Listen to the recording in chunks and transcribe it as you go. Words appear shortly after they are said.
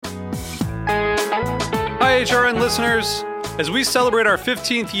HRN listeners. As we celebrate our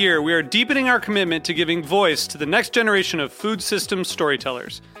 15th year, we are deepening our commitment to giving voice to the next generation of food systems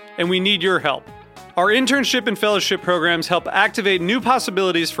storytellers, and we need your help. Our internship and fellowship programs help activate new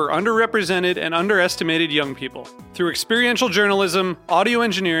possibilities for underrepresented and underestimated young people through experiential journalism, audio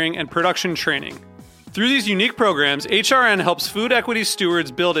engineering, and production training. Through these unique programs, HRN helps food equity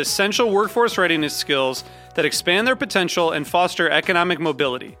stewards build essential workforce readiness skills that expand their potential and foster economic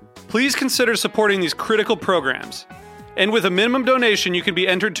mobility. Please consider supporting these critical programs. And with a minimum donation, you can be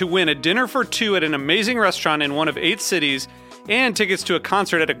entered to win a dinner for two at an amazing restaurant in one of 8 cities and tickets to a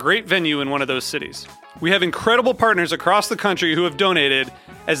concert at a great venue in one of those cities. We have incredible partners across the country who have donated,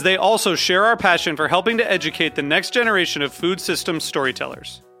 as they also share our passion for helping to educate the next generation of food systems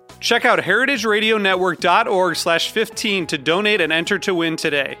storytellers. Check out heritageradionetwork.org/15 to donate and enter to win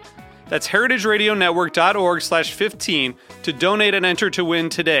today. That's heritageradionetwork.org/15 to donate and enter to win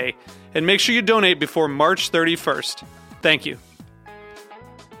today. And make sure you donate before March 31st. Thank you.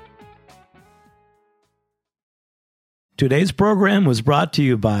 Today's program was brought to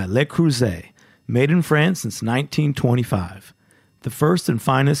you by Le Creuset, made in France since 1925. The first and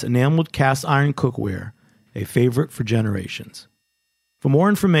finest enameled cast iron cookware, a favorite for generations. For more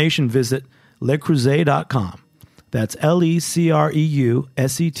information, visit lecreuset.com. That's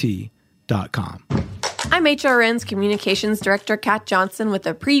LECREUSET.com. I'm HRN's Communications Director, Kat Johnson, with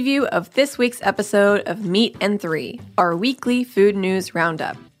a preview of this week's episode of Meat and Three, our weekly food news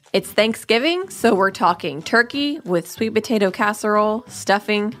roundup. It's Thanksgiving, so we're talking turkey with sweet potato casserole,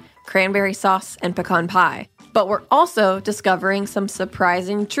 stuffing, cranberry sauce, and pecan pie. But we're also discovering some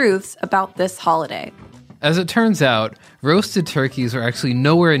surprising truths about this holiday. As it turns out, roasted turkeys are actually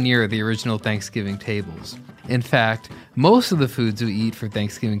nowhere near the original Thanksgiving tables. In fact, most of the foods we eat for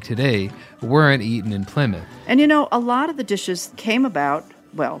Thanksgiving today weren't eaten in Plymouth. And you know, a lot of the dishes came about,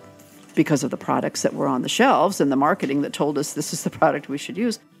 well, because of the products that were on the shelves and the marketing that told us this is the product we should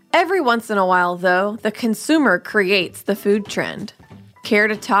use. Every once in a while, though, the consumer creates the food trend. Care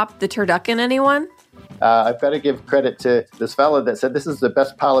to top the turducken, anyone? I've got to give credit to this fellow that said, this is the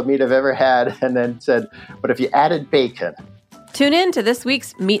best pile of meat I've ever had, and then said, but if you added bacon. Tune in to this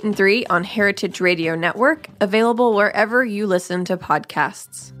week's Meat and Three on Heritage Radio Network, available wherever you listen to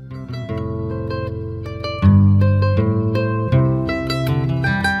podcasts.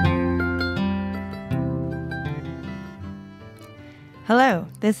 Hello,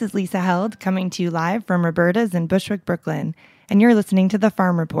 this is Lisa Held coming to you live from Roberta's in Bushwick, Brooklyn, and you're listening to The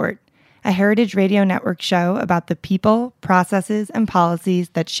Farm Report, a Heritage Radio Network show about the people, processes, and policies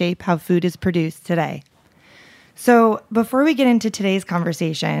that shape how food is produced today. So before we get into today's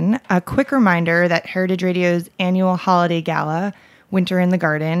conversation, a quick reminder that Heritage Radio's annual holiday gala, Winter in the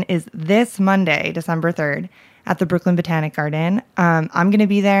Garden, is this Monday, December 3rd, at the Brooklyn Botanic Garden. I'm going to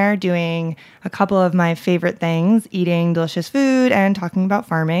be there doing a couple of my favorite things, eating delicious food and talking about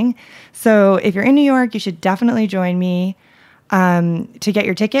farming. So if you're in New York, you should definitely join me. To get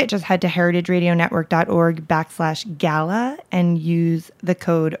your ticket, just head to heritageradionetwork.org/gala and use the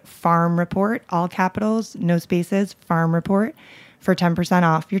code FARMREPORT, all capitals, no spaces, FARMREPORT, for 10%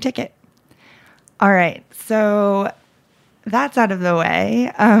 off your ticket. All right, so that's out of the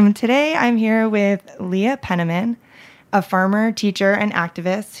way. Today I'm here with Leah Penniman, a farmer, teacher, and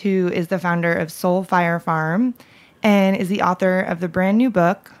activist who is the founder of Soul Fire Farm and is the author of the brand new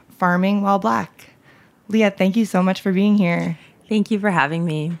book, Farming While Black. Leah, thank you so much for being here. Thank you for having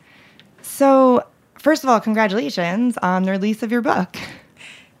me. So, first of all, congratulations on the release of your book.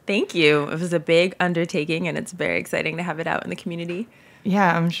 Thank you. It was a big undertaking, and it's very exciting to have it out in the community.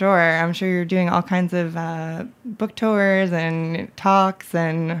 Yeah, I'm sure. I'm sure you're doing all kinds of book tours and talks,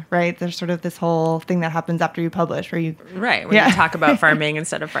 and right, there's sort of this whole thing that happens after you publish, where you right when you talk about farming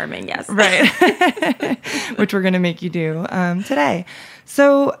instead of farming. Yes, right, which we're going to make you do today.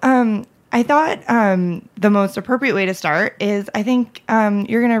 So. I thought the most appropriate way to start is, I think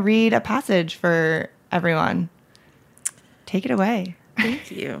you're going to read a passage for everyone. Take it away. Thank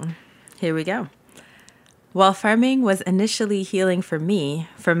you. Here we go. While farming was initially healing for me,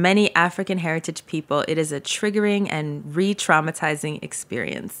 for many African heritage people, it is a triggering and re-traumatizing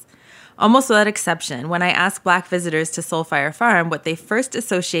experience. Almost without exception, when I ask Black visitors to Soul Fire Farm what they first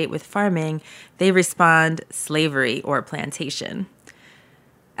associate with farming, they respond slavery or plantation.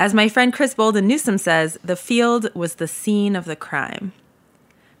 As my friend Chris Bolden Newsom says, the field was the scene of the crime.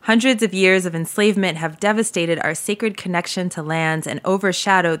 Hundreds of years of enslavement have devastated our sacred connection to land and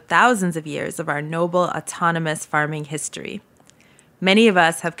overshadowed thousands of years of our noble, autonomous farming history. Many of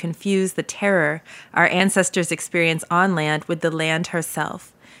us have confused the terror our ancestors experienced on land with the land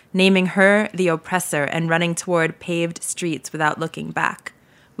herself, naming her the oppressor and running toward paved streets without looking back.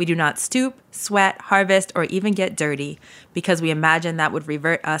 We do not stoop, sweat, harvest, or even get dirty because we imagine that would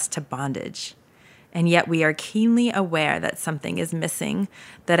revert us to bondage. And yet we are keenly aware that something is missing,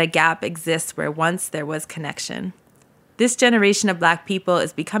 that a gap exists where once there was connection. This generation of Black people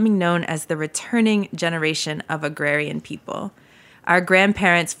is becoming known as the returning generation of agrarian people. Our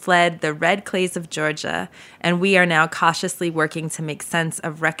grandparents fled the red clays of Georgia, and we are now cautiously working to make sense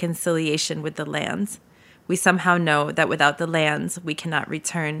of reconciliation with the lands. We somehow know that without the lands, we cannot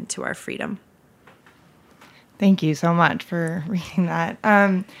return to our freedom. Thank you so much for reading that.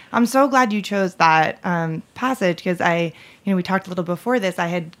 I'm so glad you chose that passage because we talked a little before this. I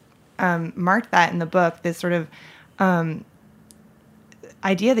had marked that in the book, this sort of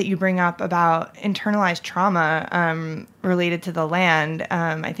idea that you bring up about internalized trauma related to the land.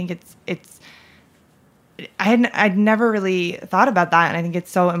 I think I'd never really thought about that, and I think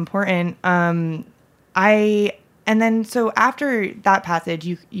it's so important. And then so after that passage,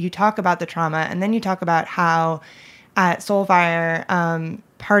 you talk about the trauma, and then you talk about how at Soulfire,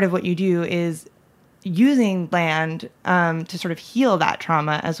 part of what you do is using land to sort of heal that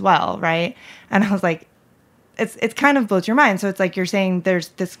trauma as well, right? And I was like, it's kind of blows your mind. So it's like you're saying there's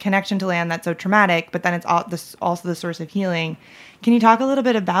this connection to land that's so traumatic, but then it's also the source of healing. Can you talk a little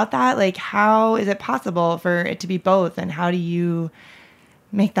bit about that? Like, how is it possible for it to be both, and how do you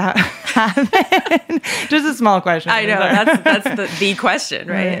make that happen? Just a small question. I know, that's the question,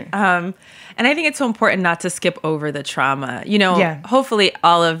 right? And I think it's so important not to skip over the trauma. Hopefully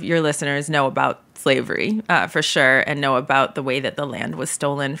all of your listeners know about slavery for sure, and know about the way that the land was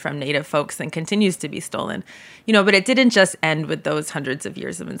stolen from Native folks and continues to be stolen. But it didn't just end with those hundreds of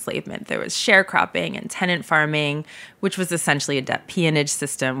years of enslavement. There was sharecropping and tenant farming, which was essentially a debt peonage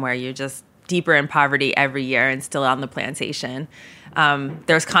system where you're just deeper in poverty every year and still on the plantation.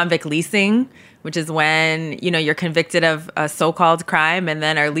 There's convict leasing, which is when, you're convicted of a so-called crime and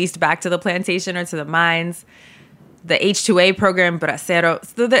then are leased back to the plantation or to the mines. The H-2A program, bracero.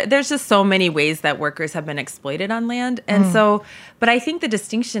 So there's just so many ways that workers have been exploited on land. And but I think the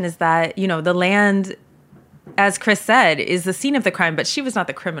distinction is that, the land, as Chris said, is the scene of the crime, but she was not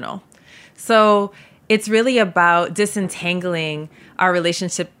the criminal. So it's really about disentangling our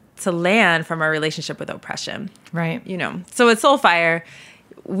relationship to land from our relationship with oppression. Right. So at Soulfire,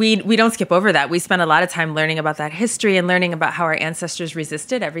 we don't skip over that. We spend a lot of time learning about that history and learning about how our ancestors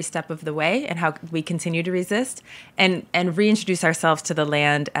resisted every step of the way and how we continue to resist, and reintroduce ourselves to the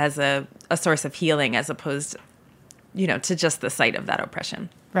land as a source of healing as opposed, to just the site of that oppression.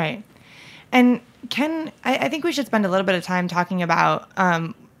 Right. And I think we should spend a little bit of time talking about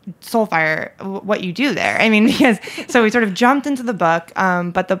Soulfire, what you do there. I mean, because so we sort of jumped into the book,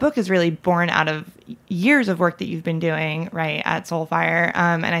 but the book is really born out of years of work that you've been doing, right, at Soulfire.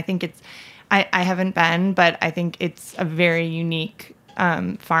 And I think I haven't been, but I think it's a very unique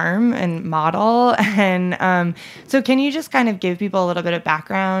farm and model. And so can you just kind of give people a little bit of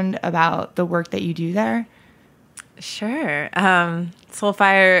background about the work that you do there? Sure.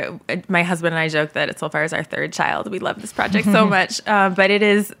 Soulfire, my husband and I joke that Soulfire is our third child. We love this project so much. But it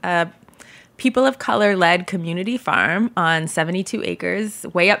is a people of color-led community farm on 72 acres,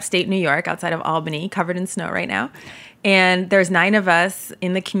 way upstate New York, outside of Albany, covered in snow right now. And there's 9 of us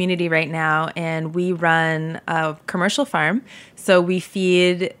in the community right now, and we run a commercial farm. So we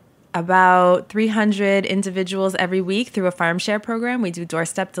feed about 300 individuals every week through a farm share program. We do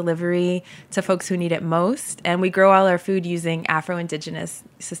doorstep delivery to folks who need it most, and we grow all our food using Afro-Indigenous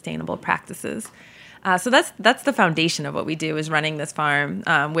sustainable practices. So that's the foundation of what we do, is running this farm,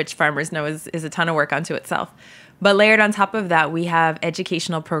 which farmers know is a ton of work unto itself. But layered on top of that, we have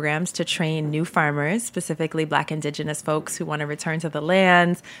educational programs to train new farmers, specifically Black Indigenous folks who want to return to the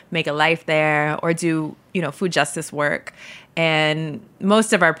lands, make a life there, or do, food justice work. And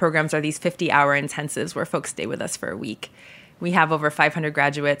most of our programs are these 50-hour intensives where folks stay with us for a week. We have over 500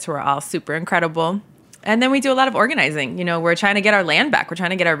 graduates who are all super incredible. And then we do a lot of organizing. We're trying to get our land back. We're trying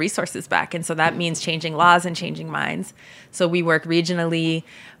to get our resources back. And so that means changing laws and changing minds. So we work regionally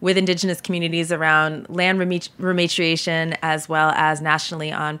with Indigenous communities around land rematriation, as well as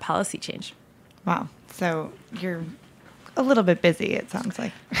nationally on policy change. Wow. So you're a little bit busy, it sounds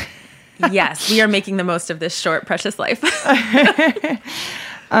like. Yes, we are making the most of this short, precious life.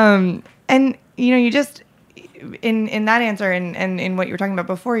 And, you just... In that answer and in what you were talking about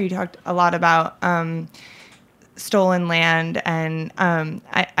before, you talked a lot about stolen land. And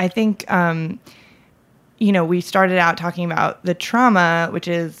I think, we started out talking about the trauma, which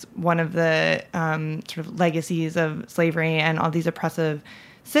is one of the sort of legacies of slavery and all these oppressive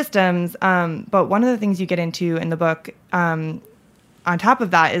systems. But one of the things you get into in the book, on top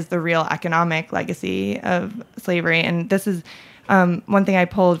of that, is the real economic legacy of slavery. And this is One thing I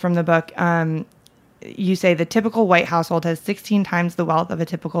pulled from the book, you say the typical white household has 16 times the wealth of a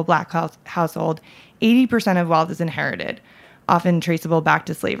typical black household. 80% of wealth is inherited, often traceable back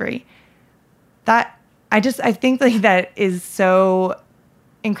to slavery. That I think like that is so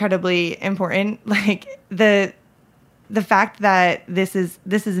incredibly important. Like the fact that this is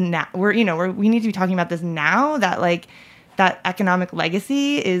now we need to be talking about this now, that like that economic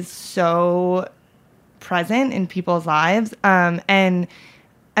legacy is so present in people's lives. And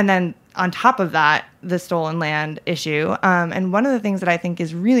then on top of that, the stolen land issue. And one of the things that I think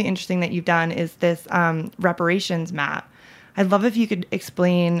is really interesting that you've done is this reparations map. I'd love if you could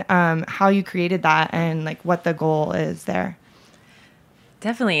explain how you created that and like what the goal is there.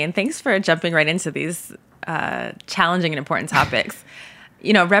 Definitely. And thanks for jumping right into these challenging and important topics.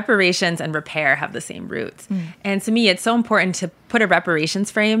 Reparations and repair have the same roots. And to me, it's so important to put a reparations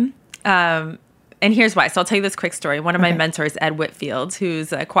frame. And here's why. So I'll tell you this quick story. One of my mentors, Ed Whitfield,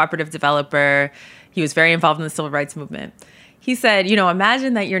 who's a cooperative developer, he was very involved in the civil rights movement. He said,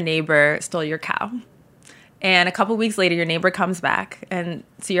 imagine that your neighbor stole your cow. And a couple weeks later, your neighbor comes back to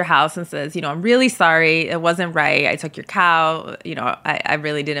your house and says, I'm really sorry. It wasn't right. I took your cow. I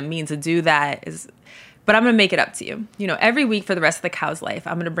really didn't mean to do that. But I'm going to make it up to you. Every week for the rest of the cow's life,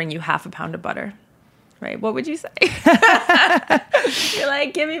 I'm going to bring you 1/2 pound of butter. Right? What would you say? You're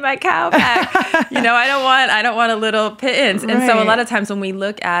like, give me my cow back. I don't want a little pittance. And so a lot of times when we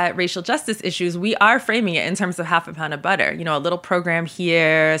look at racial justice issues, we are framing it in terms of 1/2 pound of butter, a little program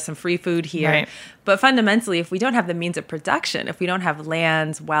here, some free food here. Right. But fundamentally, if we don't have the means of production, if we don't have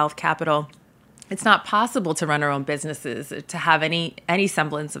land, wealth, capital, it's not possible to run our own businesses, to have any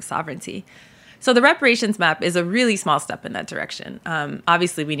semblance of sovereignty. So the reparations map is a really small step in that direction.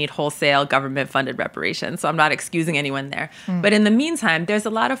 Obviously, we need wholesale government-funded reparations, so I'm not excusing anyone there. But in the meantime, there's a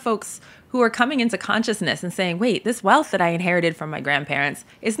lot of folks who are coming into consciousness and saying, wait, this wealth that I inherited from my grandparents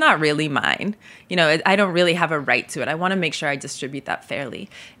is not really mine. I don't really have a right to it. I want to make sure I distribute that fairly.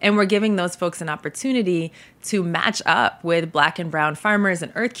 And we're giving those folks an opportunity to match up with Black and brown farmers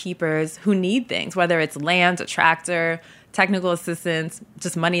and earth keepers who need things, whether it's land, a tractor, technical assistance,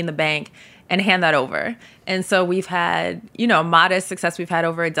 just money in the bank, and hand that over. And so we've had, modest success. We've had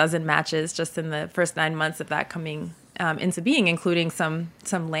over a dozen matches just in the first 9 months of that coming into being, including some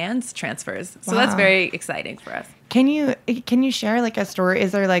land transfers. So that's very exciting for us. Can you share like a story?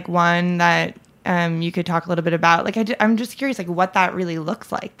 Is there like one that you could talk a little bit about? Like I'm just curious, like what that really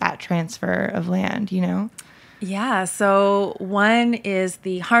looks like, that transfer of land, Yeah, so one is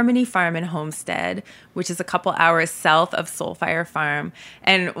the Harmony Farm and Homestead, which is a couple hours south of Soulfire Farm.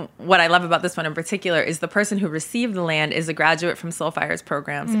 And what I love about this one in particular is the person who received the land is a graduate from Soulfire's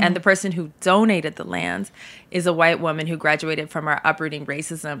programs. And the person who donated the land is a white woman who graduated from our Uprooting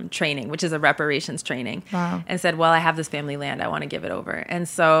Racism training, which is a reparations training. Wow. And said, well, I have this family land. I want to give it over. And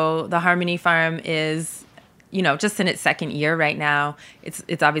so the Harmony Farm is just in its second year right now.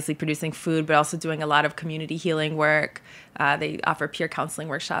 It's obviously producing food, but also doing a lot of community healing work. They offer peer counseling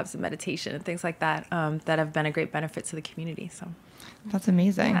workshops and meditation and things like that that have been a great benefit to the community. So that's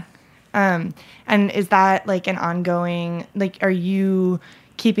amazing. Yeah. And is that like an ongoing, like, are you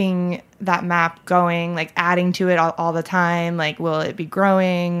keeping that map going, like adding to it all the time? Like, will it be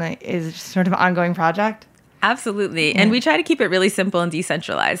growing? Like, is it just sort of an ongoing project? Absolutely. And we try to keep it really simple and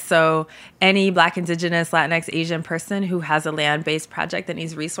decentralized. So any Black, Indigenous, Latinx, Asian person who has a land-based project that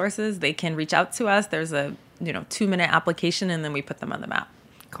needs resources, they can reach out to us. There's a 2-minute application, and then we put them on the map.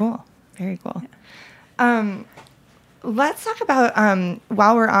 Cool. Very cool. Yeah. Let's talk about,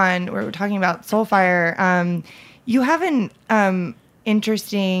 while we're talking about Soulfire, you have an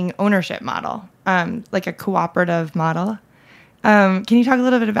interesting ownership model, like a cooperative model. Can you talk a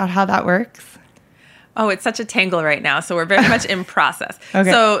little bit about how that works? Oh, it's such a tangle right now. So we're very much in process. Okay.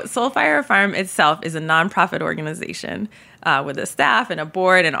 So Soulfire Farm itself is a nonprofit organization with a staff and a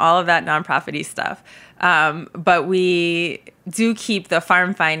board and all of that nonprofit-y stuff. But we do keep the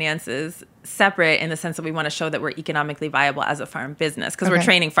farm finances separate in the sense that we want to show that we're economically viable as a farm business because we're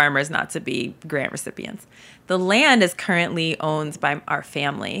training farmers not to be grant recipients. The land is currently owned by our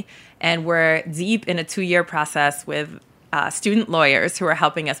family, and we're deep in a 2-year process with student lawyers who are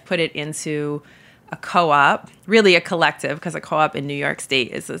helping us put it into a co-op, really a collective, because a co-op in New York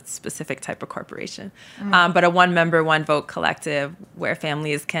State is a specific type of corporation. But a 1-member, 1-vote collective where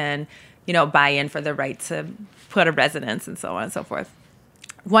families can, buy in for the right to put a residence and so on and so forth.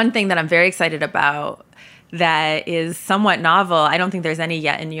 One thing that I'm very excited about that is somewhat novel, I don't think there's any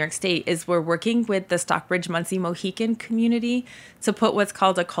yet in New York State, is we're working with the Stockbridge Muncie Mohican community to put what's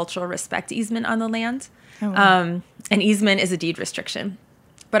called a cultural respect easement on the land. Oh, wow. An easement is a deed restriction.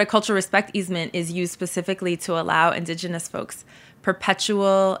 But a cultural respect easement is used specifically to allow indigenous folks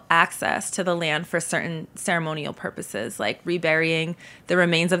perpetual access to the land for certain ceremonial purposes, like reburying the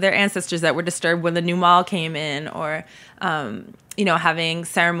remains of their ancestors that were disturbed when the new mall came in, or, having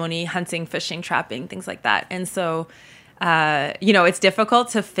ceremony, hunting, fishing, trapping, things like that. And so, it's difficult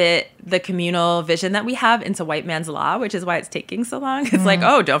to fit the communal vision that we have into white man's law, which is why it's taking so long. It's like,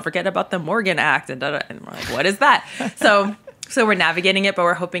 oh, don't forget about the Morgan Act. And we're like, what is that? So we're navigating it, but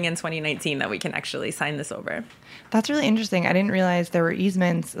we're hoping in 2019 that we can actually sign this over. That's really interesting. I didn't realize there were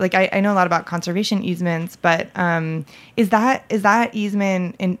easements. Like I know a lot about conservation easements, but is that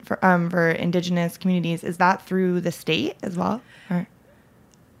easement for indigenous communities? Is that through the state as well? Or?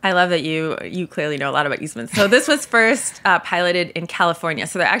 I love that you clearly know a lot about easements. So this was first piloted in California.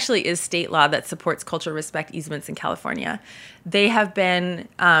 So there actually is state law that supports cultural respect easements in California. They have been,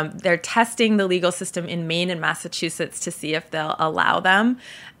 they're testing the legal system in Maine and Massachusetts to see if they'll allow them.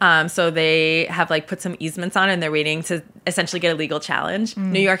 So they have put some easements on, and they're waiting to essentially get a legal challenge.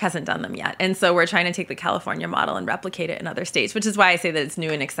 New York hasn't done them yet. And so we're trying to take the California model and replicate it in other states, which is why I say that it's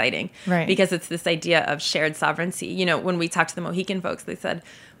new and exciting. Right. Because it's this idea of shared sovereignty. When we talked to the Mohican folks, they said,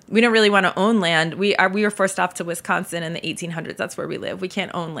 we don't really want to own land. We were forced off to Wisconsin in the 1800s. That's where we live. We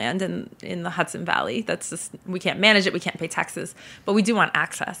can't own land in the Hudson Valley. That's just, we can't manage it. We can't pay taxes, but we do want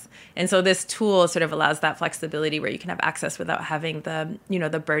access. And so this tool sort of allows that flexibility where you can have access without having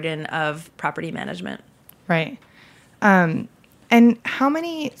the burden of property management. Right. And how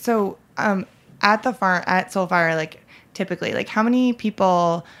many, at the farm, at Soulfire, typically, how many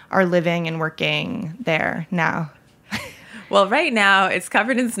people are living and working there now? Well, right now it's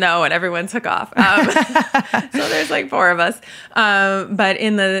covered in snow and everyone took off. So there's 4 of us. But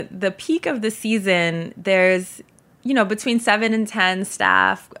in the peak of the season, there's, between 7 and 10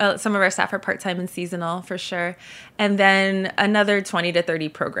 staff. Some of our staff are part-time and seasonal for sure. And then another 20 to 30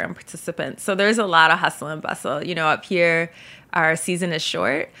 program participants. So there's a lot of hustle and bustle. Up here, our season is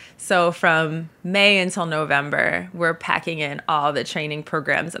short. So from May until November, we're packing in all the training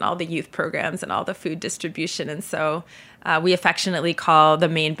programs and all the youth programs and all the food distribution. And so we affectionately call the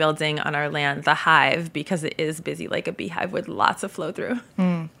main building on our land the Hive, because it is busy like a beehive with lots of flow through.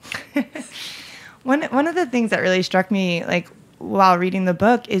 One of the things that really struck me, while reading the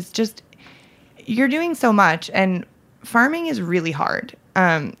book, is just you're doing so much, and farming is really hard.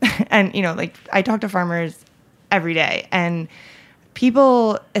 And I talk to farmers every day, and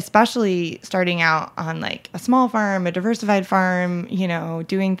people, especially starting out on a small farm, a diversified farm,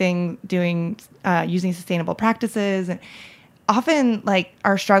 using sustainable practices, and often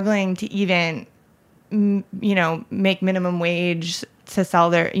are struggling to even, make minimum wage to sell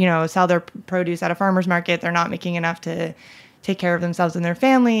their produce at a farmer's market. They're not making enough to take care of themselves and their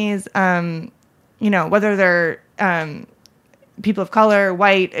families. Whether they're people of color,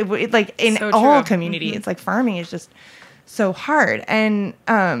 white, in so all true. communities, it's farming is just so hard. And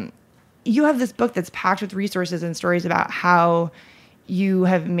you have this book that's packed with resources and stories about how you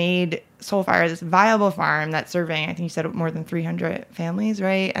have made Soulfire this viable farm that's serving, I think you said, more than 300 families,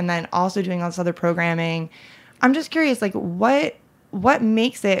 right? And then also doing all this other programming. I'm just curious, what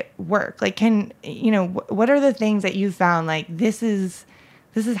makes it work? What are the things that you found, this is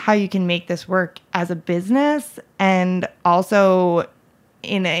how you can make this work as a business, and also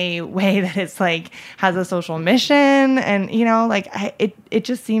in a way that it's has a social mission, and it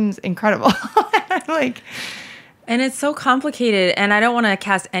just seems incredible. And it's so complicated, and I don't want to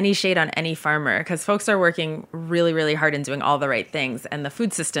cast any shade on any farmer, because folks are working really, really hard and doing all the right things, and the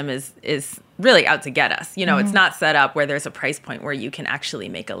food system is really out to get us. It's not set up where there's a price point where you can actually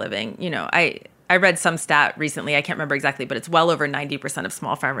make a living. I read some stat recently, I can't remember exactly, but it's well over 90% of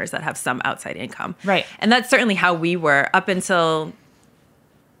small farmers that have some outside income. Right. And that's certainly how we were up until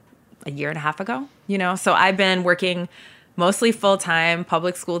a year and a half ago, So I've been working mostly full-time,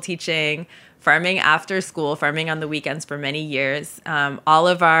 public school teaching, farming after school, farming on the weekends for many years.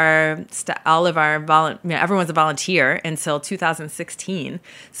 Everyone's a volunteer until 2016.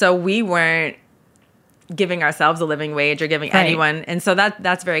 So we weren't giving ourselves a living wage or giving anyone. And so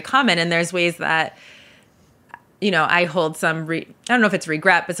that's very common. And there's ways that, I hold some, I don't know if it's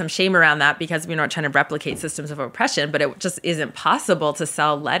regret, but some shame around that, because we're not trying to replicate systems of oppression, but it just isn't possible to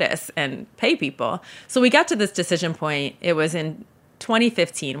sell lettuce and pay people. So we got to this decision point. It was in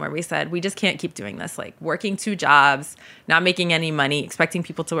 2015 where we said, we just can't keep doing this, working 2 jobs, not making any money, expecting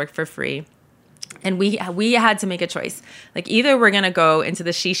people to work for free. And we had to make a choice. Like, either we're going to go into the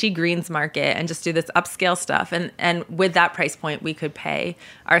Shishi Greens market and just do this upscale stuff. And with that price point, we could pay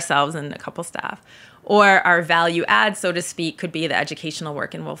ourselves and a couple staff. Or our value add, so to speak, could be the educational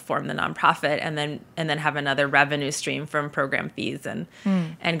work, and we'll form the nonprofit and then have another revenue stream from program fees and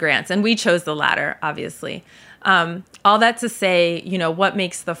grants. And we chose the latter, obviously. All that to say, what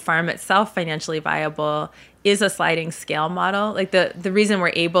makes the farm itself financially viable is a sliding scale model. Like, the reason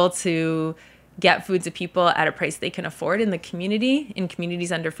we're able to get food to people at a price they can afford in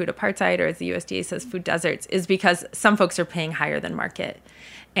communities under food apartheid, or as the USDA says, food deserts, is because some folks are paying higher than market.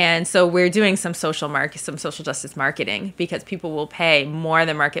 And so we're doing some social justice marketing, because people will pay more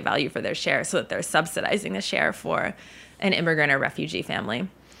than market value for their share, so that they're subsidizing the share for an immigrant or refugee family.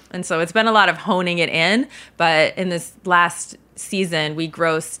 And so it's been a lot of honing it in, but in this last season, we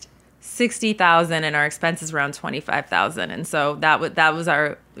grossed $60,000 and our expenses around $25,000. And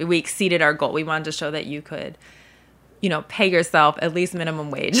so we exceeded our goal. We wanted to show that you could, pay yourself at least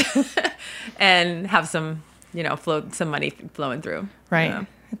minimum wage and have some, some money flowing through. Right.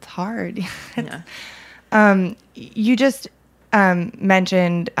 It's hard. You just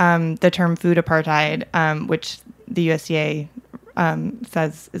mentioned the term food apartheid, which the USDA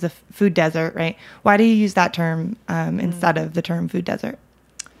says is a food desert, right? Why do you use that term instead of the term food desert?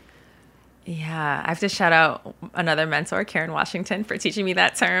 Yeah, I have to shout out another mentor, Karen Washington, for teaching me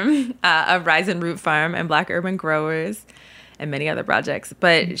that term of Rise and Root Farm and Black Urban Growers and many other projects.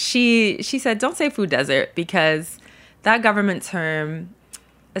 But she said, don't say food desert, because that government term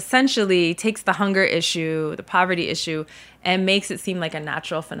essentially takes the hunger issue, the poverty issue, and makes it seem like a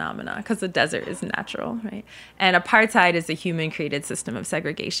natural phenomenon, because the desert is natural, right? And apartheid is a human-created system of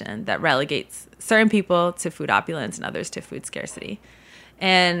segregation that relegates certain people to food opulence and others to food scarcity.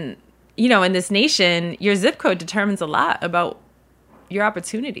 And in this nation, your zip code determines a lot about your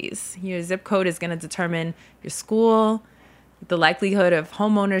opportunities. Your zip code is going to determine your school, the likelihood of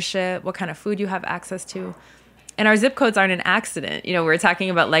home ownership, what kind of food you have access to. And our zip codes aren't an accident. We're talking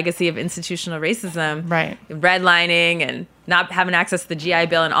about legacy of institutional racism, right? Redlining and not having access to the GI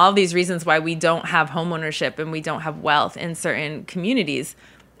Bill, and all of these reasons why we don't have home ownership and we don't have wealth in certain communities.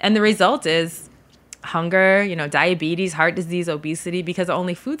 And the result is hunger, diabetes, heart disease, obesity, because the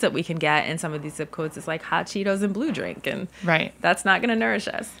only foods that we can get in some of these zip codes is like hot Cheetos and Blue Drink. And that's not going to nourish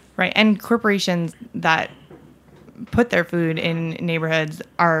us. Right. And corporations that put their food in neighborhoods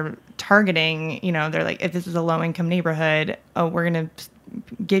are targeting, they're like, if this is a low income neighborhood, we're going to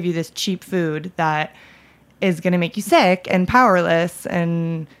give you this cheap food that is going to make you sick and powerless.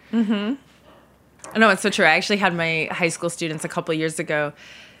 And No, it's so true. I actually had my high school students a couple years ago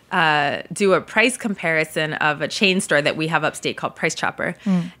do a price comparison of a chain store that we have upstate called Price Chopper.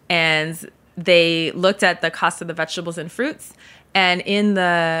 And they looked at the cost of the vegetables and fruits. And in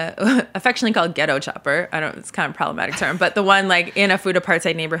the affectionately called ghetto chopper, it's kind of a problematic term, but the one like in a food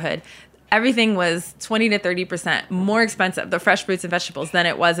apartheid neighborhood, everything was 20 to 30% more expensive, the fresh fruits and vegetables, than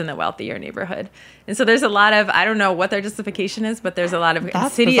it was in the wealthier neighborhood. And so there's a lot of, I don't know what their justification is, but there's a lot of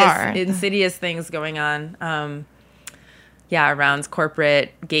insidious things going on. Around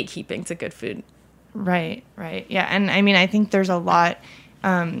corporate gatekeeping to good food. Right. Yeah. And I mean, I think there's a lot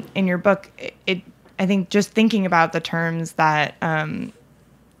in your book. I think just thinking about the terms that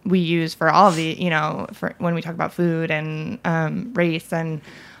we use for all of the, for when we talk about food and race and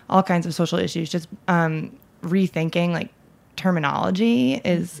all kinds of social issues, just rethinking like terminology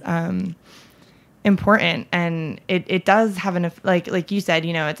is important. And it does have like you said,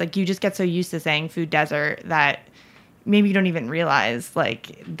 it's like you just get so used to saying food desert that maybe you don't even realize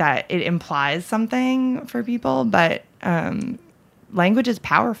like that it implies something for people, but language is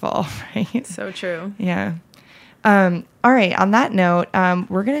powerful, right? So true. Yeah. All right. On that note,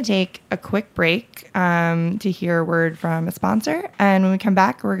 we're going to take a quick break to hear a word from a sponsor. And when we come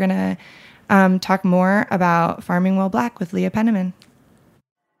back, we're going to talk more about farming while Black with Leah Penniman.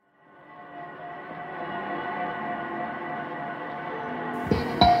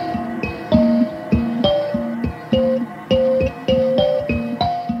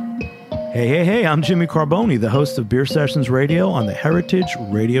 Hey, I'm Jimmy Carboni, the host of Beer Sessions Radio on the Heritage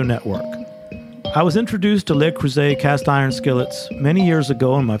Radio Network. I was introduced to Le Creuset cast iron skillets many years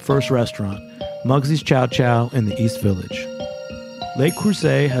ago in my first restaurant, Mugsy's Chow Chow in the East Village. Le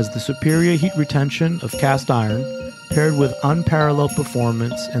Creuset has the superior heat retention of cast iron paired with unparalleled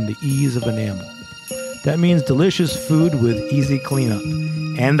performance and the ease of enamel. That means delicious food with easy cleanup.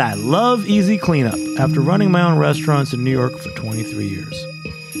 And I love easy cleanup after running my own restaurants in New York for 23 years.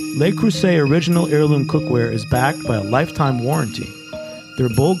 Le Creuset original heirloom cookware is backed by a lifetime warranty. Their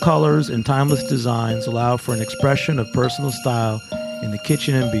bold colors and timeless designs allow for an expression of personal style in the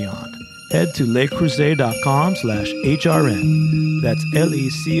kitchen and beyond. head to lecreuset.com/HRN. That's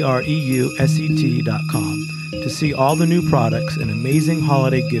LECREUSET.com to see all the new products and amazing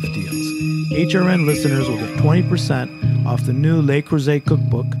holiday gift deals. HRN listeners will get 20% off the new Le Creuset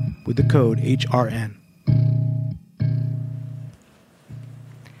cookbook with the code HRN.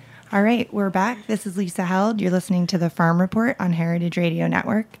 All right, we're back. This is Lisa Held. You're listening to the Farm Report on Heritage Radio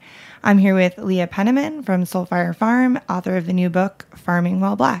Network. I'm here with Leah Penniman from Soulfire Farm, author of the new book, Farming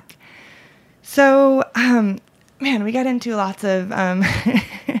While Black. So, man, we got into lots of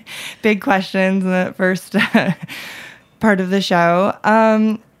big questions in the first part of the show.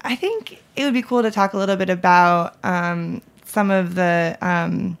 I think it would be cool to talk a little bit about some of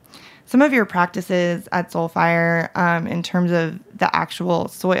your practices at Soulfire in terms of the actual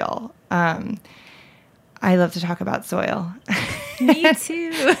soil. I love to talk about soil. Me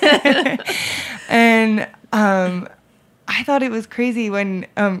too. And I thought it was crazy when,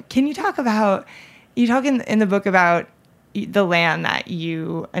 can you talk about, you talk in the book about the land that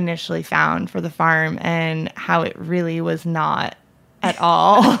you initially found for the farm and how it really was not at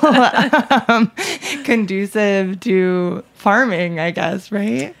all conducive to farming, I guess,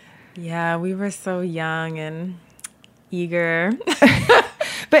 right? Yeah, we were so young and eager.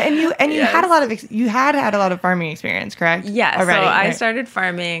 But you Yes. had a lot of you had a lot of farming experience, correct? Yeah, Already, so I right? started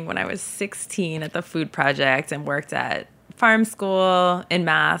farming when I was 16 at the Food Project and worked at farm school in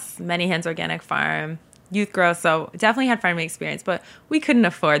Mass, Many Hands Organic Farm, Youth Grow. So definitely had farming experience, but we couldn't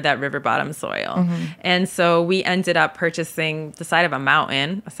afford that river bottom soil. Mm-hmm. And so we ended up purchasing the side of a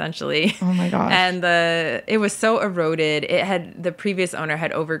mountain, essentially. Oh my gosh. And it was so eroded. The previous owner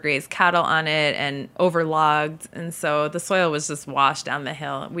had overgrazed cattle on it and overlogged. And so the soil was just washed down the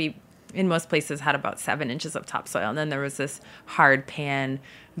hill. We, in most places, had about 7 inches of topsoil. And then there was this hard pan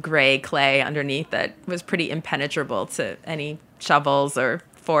gray clay underneath that was pretty impenetrable to any shovels or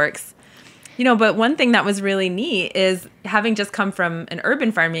forks. But one thing that was really neat is having just come from an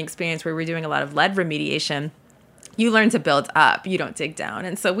urban farming experience where we're doing a lot of lead remediation, you learn to build up, you don't dig down.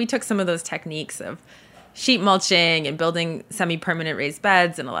 And so we took some of those techniques of sheet mulching and building semi-permanent raised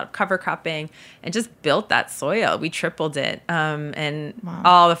beds and a lot of cover cropping and just built that soil. We tripled it. And Wow.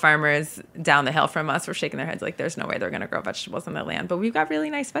 all the farmers down the hill from us were shaking their heads like there's no way they're going to grow vegetables on the land. But we've got really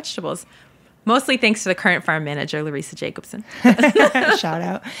nice vegetables. Mostly thanks to the current farm manager, Larissa Jacobson. Shout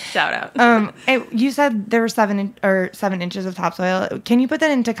out. Shout out. You said there were 7 inches of topsoil. Can you put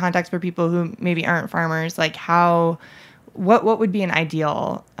that into context for people who maybe aren't farmers? Like what would be an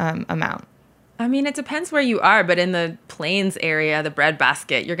ideal amount? I mean, it depends where you are, but in the plains area, the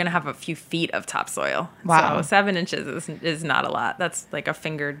breadbasket, you're going to have a few feet of topsoil. Wow. So 7 inches is not a lot. That's like a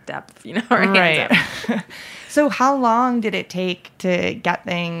finger depth, or a hand Right. depth. So how long did it take to get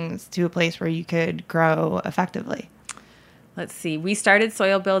things to a place where you could grow effectively? Let's see. We started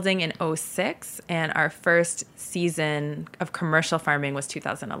soil building in 2006, and our first season of commercial farming was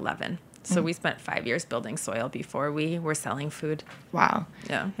 2011. So we spent 5 years building soil before we were selling food. Wow.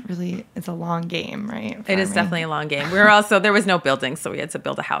 Yeah. It's a long game, right? It is Farming. definitely a long game. We were also, there was no building, so we had to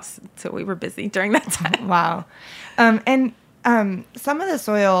build a house. So we were busy during that time. Wow. And some of the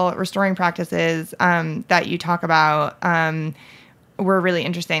soil restoring practices that you talk about were really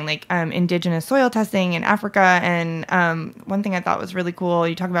interesting, like indigenous soil testing in Africa. And one thing I thought was really cool,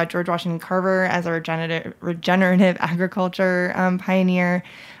 you talk about George Washington Carver as a regenerative agriculture pioneer.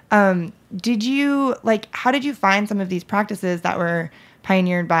 How did you find some of these practices that were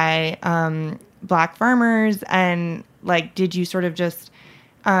pioneered by Black farmers? And did you sort of just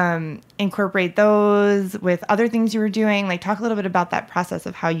incorporate those with other things you were doing? Talk a little bit about that process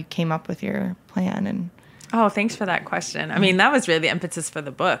of how you came up with your plan. And Oh, thanks for that question. I mean, that was really the impetus for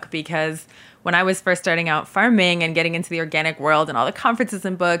the book, because when I was first starting out farming and getting into the organic world and all the conferences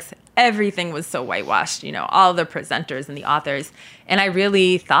and books, everything was so whitewashed, all the presenters and the authors. And I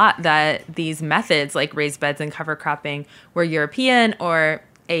really thought that these methods like raised beds and cover cropping were European or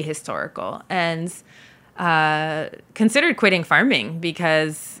ahistorical, and considered quitting farming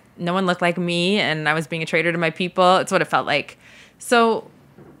because no one looked like me and I was being a traitor to my people. It's what it felt like. So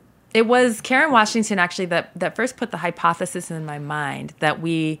it was Karen Washington actually that first put the hypothesis in my mind that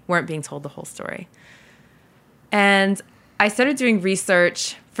we weren't being told the whole story. And I started doing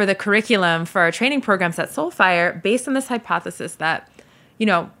research for the curriculum for our training programs at Soulfire based on this hypothesis that,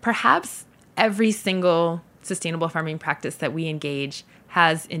 perhaps every single sustainable farming practice that we engage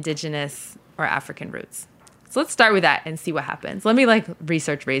has indigenous or African roots. So let's start with that and see what happens. Let me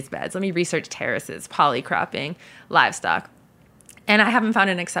research raised beds. Let me research terraces, polycropping, livestock. And I haven't found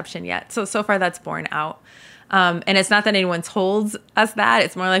an exception yet. So far that's borne out. And it's not that anyone told us that.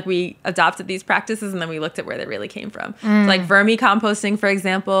 It's more like we adopted these practices and then we looked at where they really came from. So like vermicomposting, for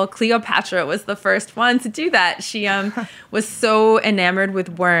example, Cleopatra was the first one to do that. She was so enamored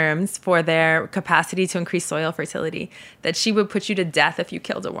with worms for their capacity to increase soil fertility that she would put you to death if you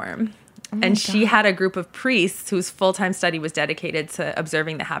killed a worm. And she had a group of priests whose full-time study was dedicated to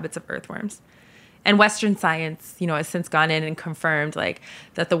observing the habits of earthworms. And Western science, has since gone in and confirmed like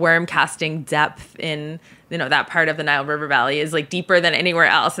that the worm casting depth in, that part of the Nile River Valley is like deeper than anywhere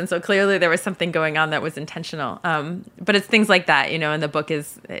else. And so clearly there was something going on that was intentional. But it's things like that, and the book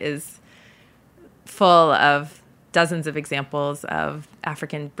is full of dozens of examples of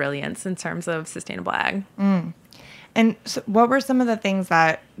African brilliance in terms of sustainable ag. And so what were some of the things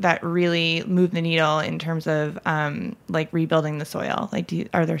that really moved the needle in terms of like rebuilding the soil? Like,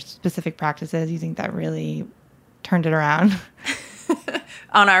 are there specific practices you think that really turned it around?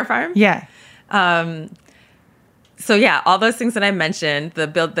 On our farm? Yeah. So yeah, all those things that I mentioned,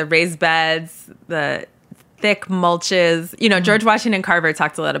 the raised beds, the thick mulches. George Washington Carver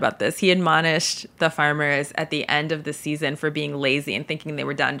talked a lot about this. He admonished the farmers at the end of the season for being lazy and thinking they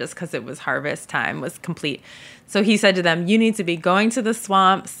were done just because it was harvest time was complete. So he said to them, you need to be going to the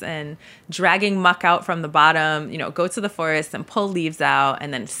swamps and dragging muck out from the bottom, go to the forest and pull leaves out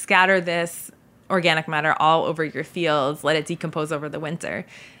and then scatter this organic matter all over your fields, let it decompose over the winter.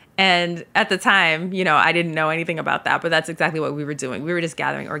 And at the time, I didn't know anything about that, but that's exactly what we were doing. We were just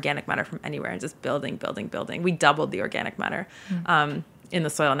gathering organic matter from anywhere and just building. We doubled the organic matter in the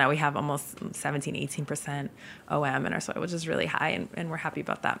soil. Now we have almost 17, 18% OM in our soil, which is really high, and we're happy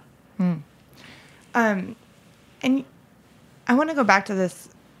about that. And I want to go back to this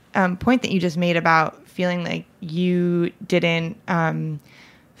point that you just made about feeling like you didn't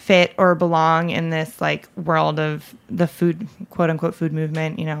fit or belong in this like world of the food, quote unquote, food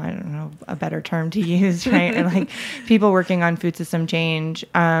movement. I don't know a better term to use, right? And like people working on food system change,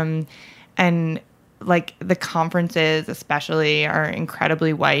 and like the conferences especially are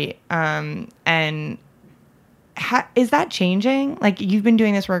incredibly white. And is that changing? Like you've been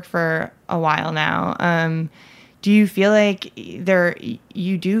doing this work for a while now. Do you feel like there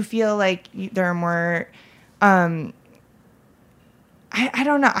are more, I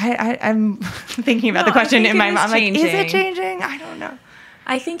don't know. I'm thinking about the question in my mind. I'm like, is it changing? I don't know.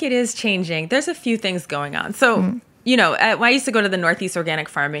 I think it is changing. There's a few things going on. So, when I used to go to the Northeast Organic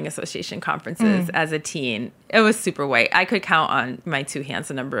Farming Association conferences as a teen, it was super white. I could count on my two hands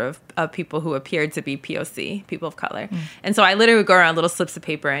the number of people who appeared to be POC, people of color. And so I literally would go around little slips of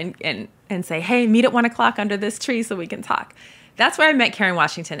paper and say, hey, meet at 1:00 under this tree so we can talk. That's where I met Karen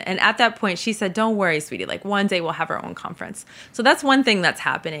Washington. And at that point, she said, don't worry, sweetie. Like one day we'll have our own conference. So that's one thing that's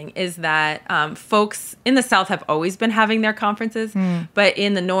happening is that folks in the South have always been having their conferences. But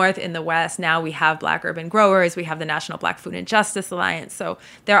in the North, in the West, now we have Black Urban Growers. We have the National Black Food and Justice Alliance. So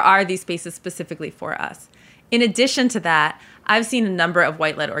there are these spaces specifically for us. In addition to that, I've seen a number of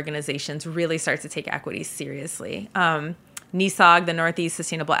white-led organizations really start to take equity seriously. NESOG, the Northeast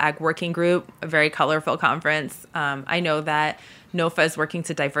Sustainable Ag Working Group, a very colorful conference. I know that NOFA is working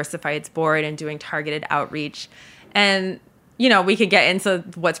to diversify its board and doing targeted outreach. And, we could get into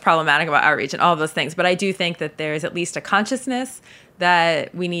what's problematic about outreach and all of those things. But I do think that there's at least a consciousness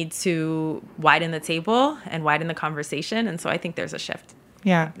that we need to widen the table and widen the conversation. And so I think there's a shift.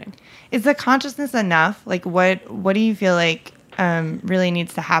 Yeah. Happening. Is the consciousness enough? Like what do you feel like really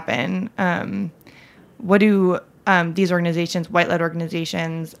needs to happen? What do these organizations, white-led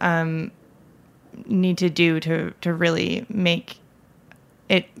organizations, need to do to really make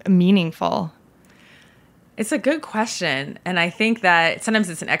it meaningful? It's a good question. And I think that sometimes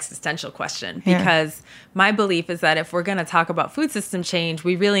it's an existential question because my belief is that if we're going to talk about food system change,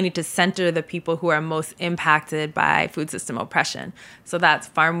 we really need to center the people who are most impacted by food system oppression. So that's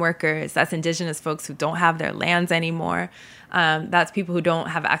farm workers, that's indigenous folks who don't have their lands anymore. That's people who don't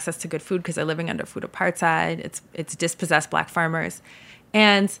have access to good food because they're living under food apartheid. It's dispossessed Black farmers.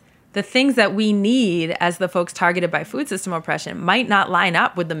 And the things that we need as the folks targeted by food system oppression might not line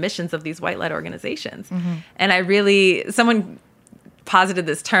up with the missions of these white-led organizations. And someone posited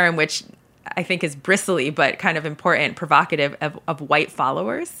this term, which I think is bristly, but kind of important, provocative, of white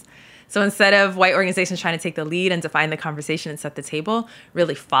followers. So instead of white organizations trying to take the lead and define the conversation and set the table,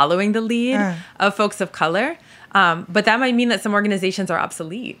 really following the lead of folks of color. But that might mean that some organizations are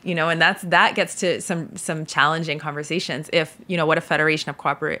obsolete, and that gets to some challenging conversations. If, what a Federation of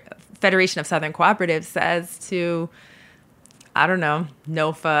Southern Cooperatives says to, I don't know,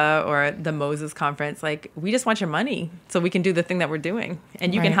 NOFA or the Moses Conference, like, we just want your money so we can do the thing that we're doing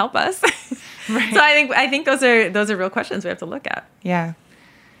and you can help us. So I think those are real questions we have to look at. Yeah.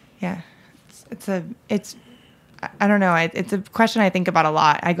 Yeah. It's I don't know. It's a question I think about a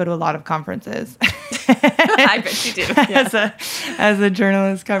lot. I go to a lot of conferences. I bet you do. Yeah. As a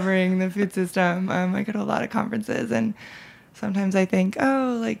journalist covering the food system, I go to a lot of conferences, and sometimes I think,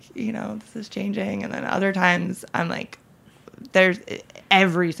 oh, like, this is changing. And then other times I'm like, there's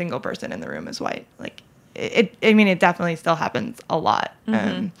every single person in the room is white. Like it definitely still happens a lot.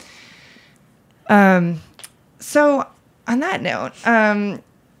 Mm-hmm. So on that note,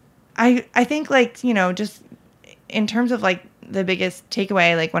 I think just in terms of like the biggest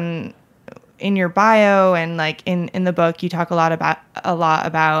takeaway, like when in your bio and like in the book, you talk a lot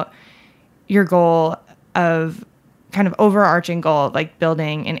about your goal of kind of overarching goal of like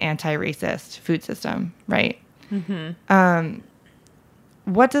building an anti-racist food system, right? Mm-hmm.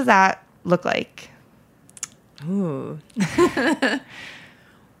 What does that look like? Ooh.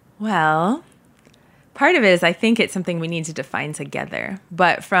 Well, part of it is I think it's something we need to define together.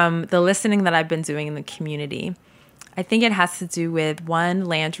 But from the listening that I've been doing in the community, I think it has to do with, one,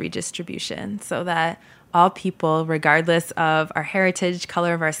 land redistribution, so that all people, regardless of our heritage,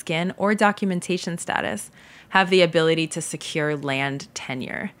 color of our skin, or documentation status, have the ability to secure land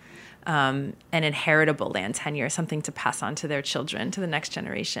tenure, an inheritable land tenure, something to pass on to their children, to the next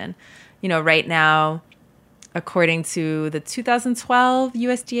generation. Right now, according to the 2012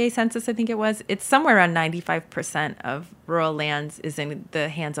 USDA census, I think it was, it's somewhere around 95% of rural lands is in the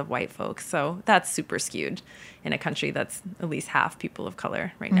hands of white folks. So that's super skewed in a country that's at least half people of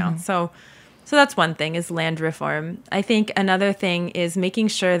color right now. So that's one thing, is land reform. I think another thing is making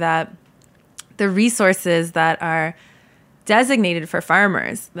sure that the resources that are designated for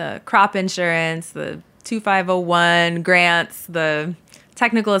farmers, the crop insurance, the 2501 grants, the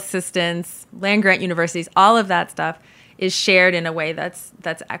technical assistance, land grant universities, all of that stuff is shared in a way that's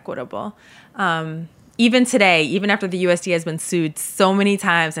equitable. Even today, even after the USDA has been sued so many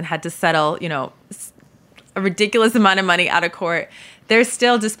times and had to settle, a ridiculous amount of money out of court, there's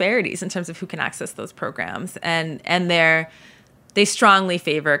still disparities in terms of who can access those programs, and they strongly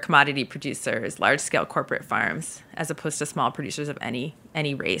favor commodity producers, large-scale corporate farms, as opposed to small producers of any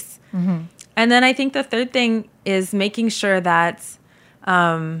race. Mm-hmm. And then I think the third thing is making sure that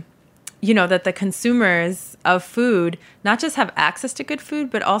that the consumers of food not just have access to good food,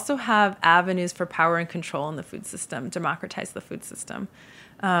 but also have avenues for power and control in the food system, democratize the food system,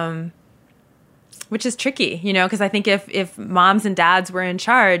 which is tricky, because I think if moms and dads were in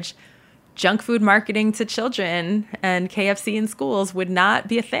charge, junk food marketing to children and KFC in schools would not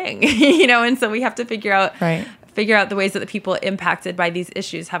be a thing, and so we have to figure out the ways that the people impacted by these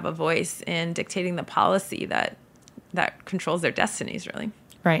issues have a voice in dictating the policy that controls their destinies, really.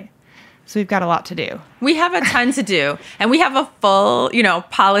 Right. So we've got a lot to do. We have a ton to do. And we have a full,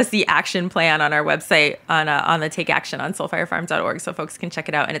 policy action plan on our website on the Take Action on soulfirefarms.org, so folks can check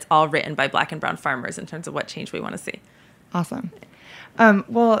it out. And it's all written by Black and brown farmers in terms of what change we want to see. Awesome.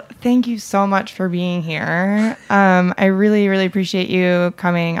 Well, thank you so much for being here. I really, really appreciate you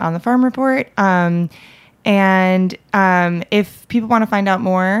coming on the Farm Report. And if people want to find out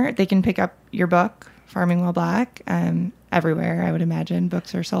more, they can pick up your book, Farming While Black, everywhere, I would imagine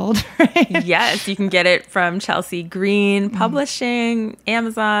books are sold, right? Yes, you can get it from Chelsea Green Publishing,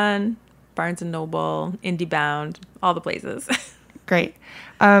 Amazon, Barnes & Noble, IndieBound, all the places. Great.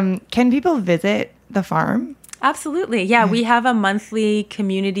 Can people visit the farm? Absolutely. Yeah, we have a monthly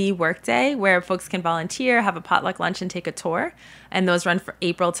community workday where folks can volunteer, have a potluck lunch, and take a tour. And those run from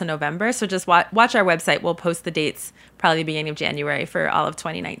April to November. So just watch our website. We'll post the dates probably the beginning of January for all of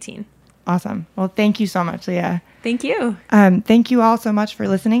 2019. Awesome. Well, thank you so much, Leah. Thank you. Thank you all so much for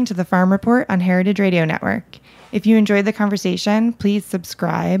listening to the Farm Report on Heritage Radio Network. If you enjoyed the conversation, please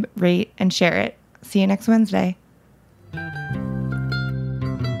subscribe, rate, and share it. See you next Wednesday.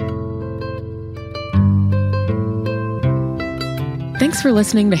 Thanks for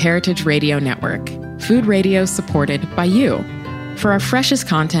listening to Heritage Radio Network, food radio supported by you. For our freshest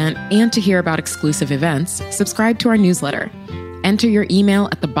content and to hear about exclusive events, subscribe to our newsletter. Enter your email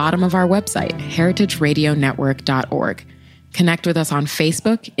at the bottom of our website, heritageradionetwork.org. Connect with us on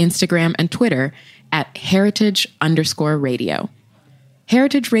Facebook, Instagram, and Twitter at heritage_radio.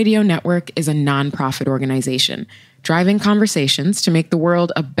 Heritage Radio Network is a nonprofit organization driving conversations to make the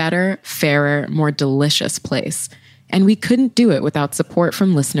world a better, fairer, more delicious place. And we couldn't do it without support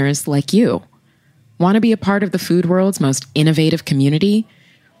from listeners like you. Want to be a part of the food world's most innovative community?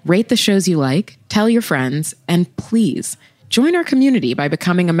 Rate the shows you like, tell your friends, and please join our community by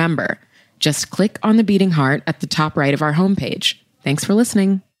becoming a member. Just click on the beating heart at the top right of our homepage. Thanks for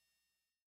listening.